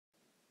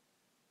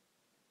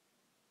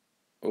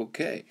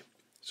Okay,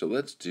 so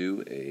let's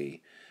do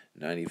a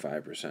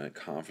 95%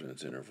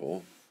 confidence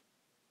interval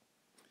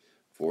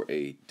for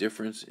a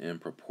difference in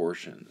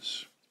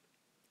proportions.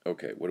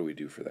 Okay, what do we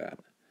do for that?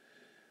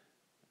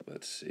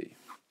 Let's see.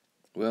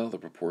 Well, the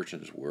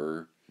proportion of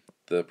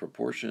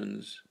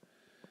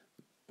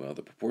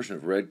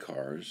red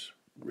cars,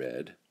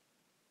 red,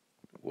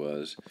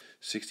 was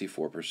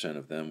 64%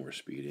 of them were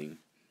speeding,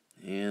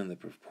 and the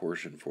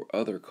proportion for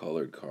other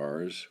colored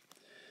cars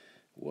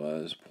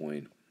was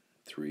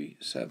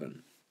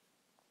 0.37.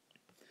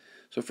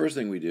 So first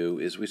thing we do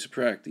is we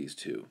subtract these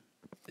two.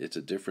 It's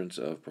a difference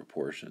of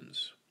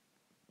proportions.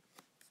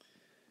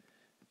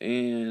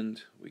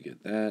 And we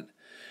get that.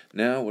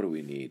 Now what do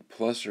we need?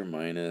 Plus or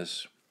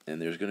minus,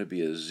 and there's going to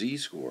be a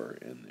z-score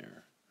in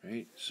there,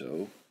 right?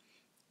 So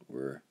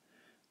we're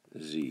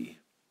z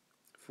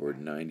for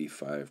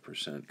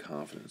 95%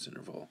 confidence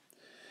interval.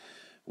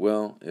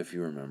 Well, if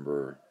you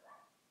remember,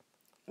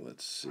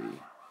 let's see,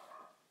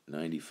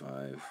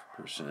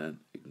 95%,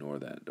 ignore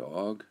that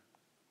dog.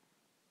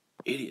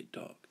 Idiot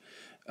dog.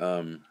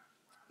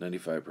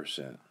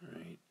 95%,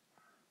 right?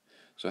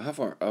 So how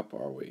far up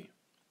are we?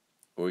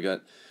 Well, we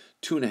got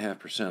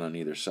 2.5% on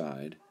either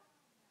side.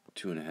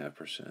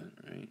 2.5%,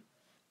 right?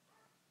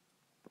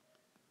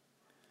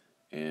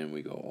 And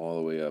we go all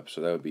the way up,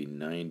 so that would be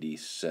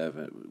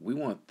 97. We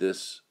want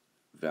this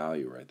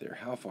value right there.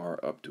 How far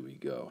up do we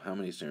go? How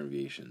many standard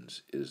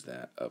deviations is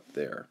that up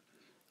there?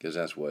 Because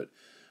that's what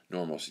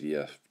normal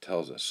CDF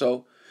tells us.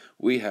 So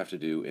we have to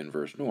do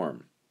inverse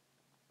norm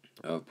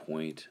of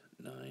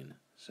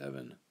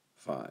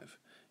 0.975.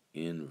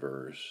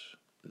 Inverse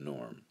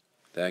norm.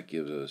 That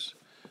gives us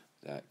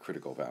that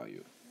critical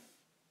value.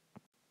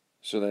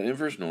 So that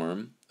inverse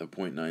norm of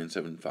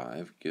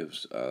 0.975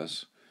 gives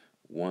us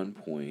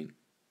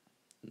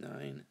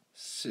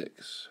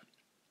 1.96.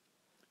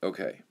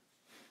 Okay,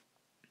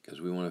 because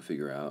we want to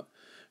figure out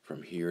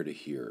from here to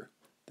here.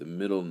 The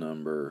middle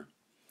number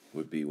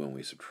would be when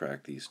we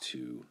subtract these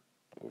two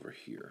over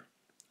here,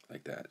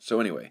 like that. So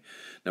anyway,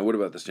 now what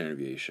about the standard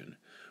deviation?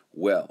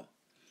 Well,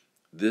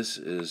 this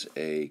is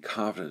a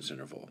confidence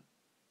interval.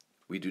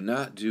 We do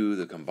not do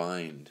the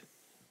combined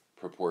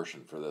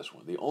proportion for this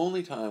one. The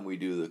only time we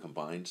do the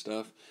combined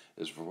stuff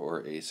is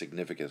for a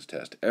significance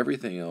test.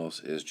 Everything else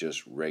is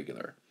just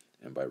regular.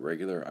 And by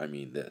regular, I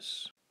mean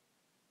this.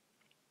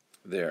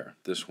 There,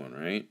 this one,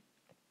 right?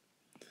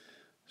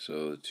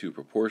 So the two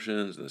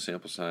proportions, the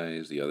sample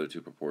size, the other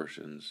two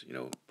proportions,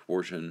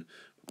 proportion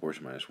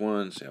minus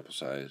 1, sample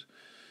size.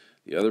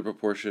 The other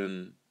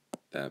proportion,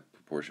 that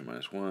proportion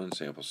minus 1,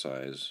 sample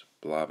size,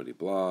 blah, blah,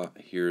 blah.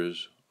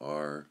 Here's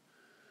our...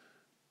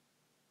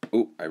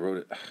 Oh, I wrote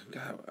it.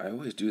 God, I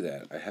always do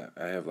that.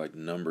 I have like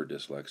number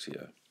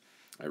dyslexia.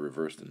 I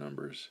reverse the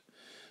numbers.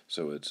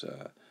 So it's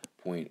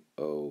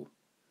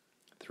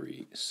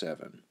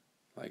 0.037,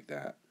 like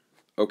that.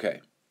 Okay.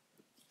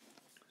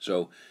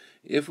 So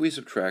if we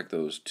subtract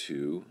those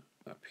two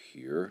up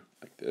here,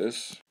 like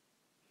this,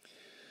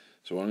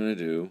 so what I'm going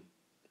to do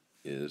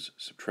is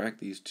subtract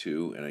these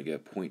two, and I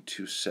get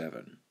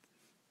 0.27.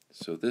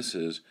 So this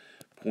is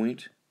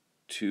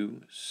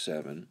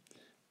 0.27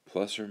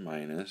 plus or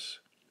minus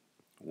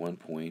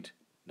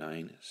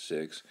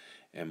 1.96,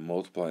 and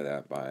multiply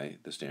that by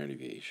the standard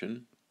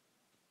deviation,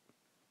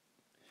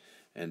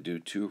 and do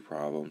two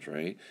problems,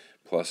 right?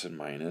 Plus and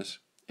minus,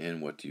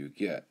 and what do you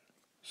get?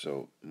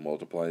 So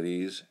multiply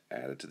these,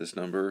 add it to this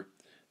number,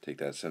 take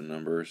that same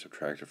number,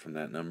 subtract it from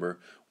that number.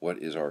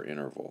 What is our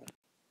interval?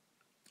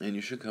 And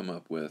you should come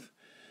up with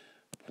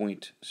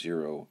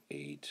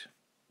 0.08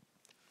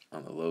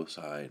 on the low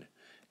side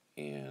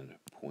and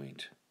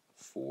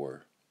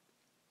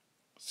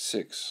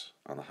 0.46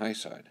 on the high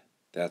side.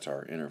 That's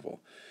our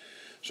interval.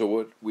 So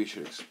what we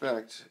should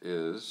expect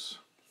is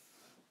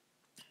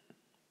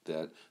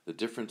that the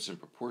difference in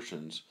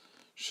proportions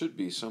should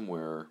be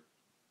somewhere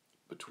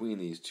between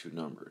these two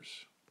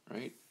numbers,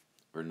 right?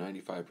 We're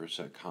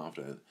 95%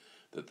 confident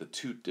that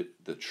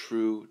the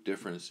true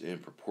difference in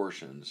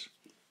proportions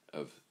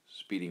of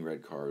speeding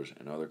red cars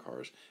and other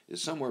cars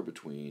is somewhere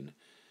between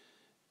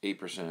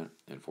 8%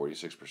 and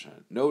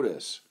 46%.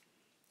 Notice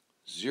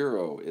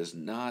 0 is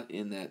not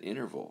in that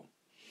interval.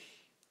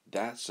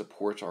 That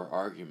supports our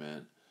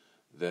argument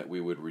that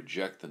we would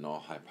reject the null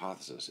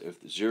hypothesis.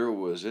 If 0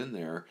 was in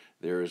there,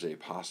 there is a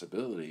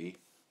possibility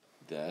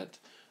that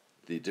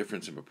the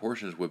difference in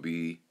proportions would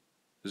be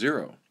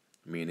 0,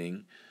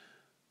 meaning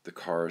the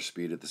cars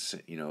speed at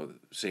the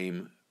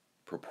same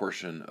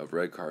proportion of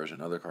red cars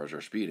and other cars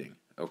are speeding.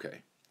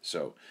 Okay,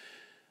 so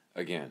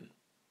again,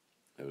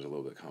 that was a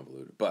little bit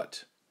convoluted,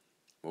 but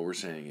what we're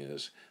saying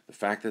is the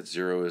fact that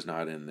 0 is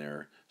not in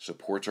there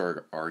supports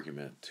our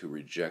argument to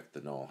reject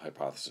the null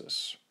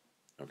hypothesis.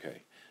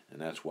 Okay, and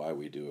that's why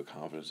we do a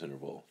confidence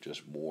interval,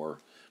 just more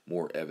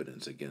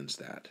evidence against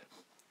that.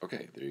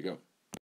 Okay, there you go.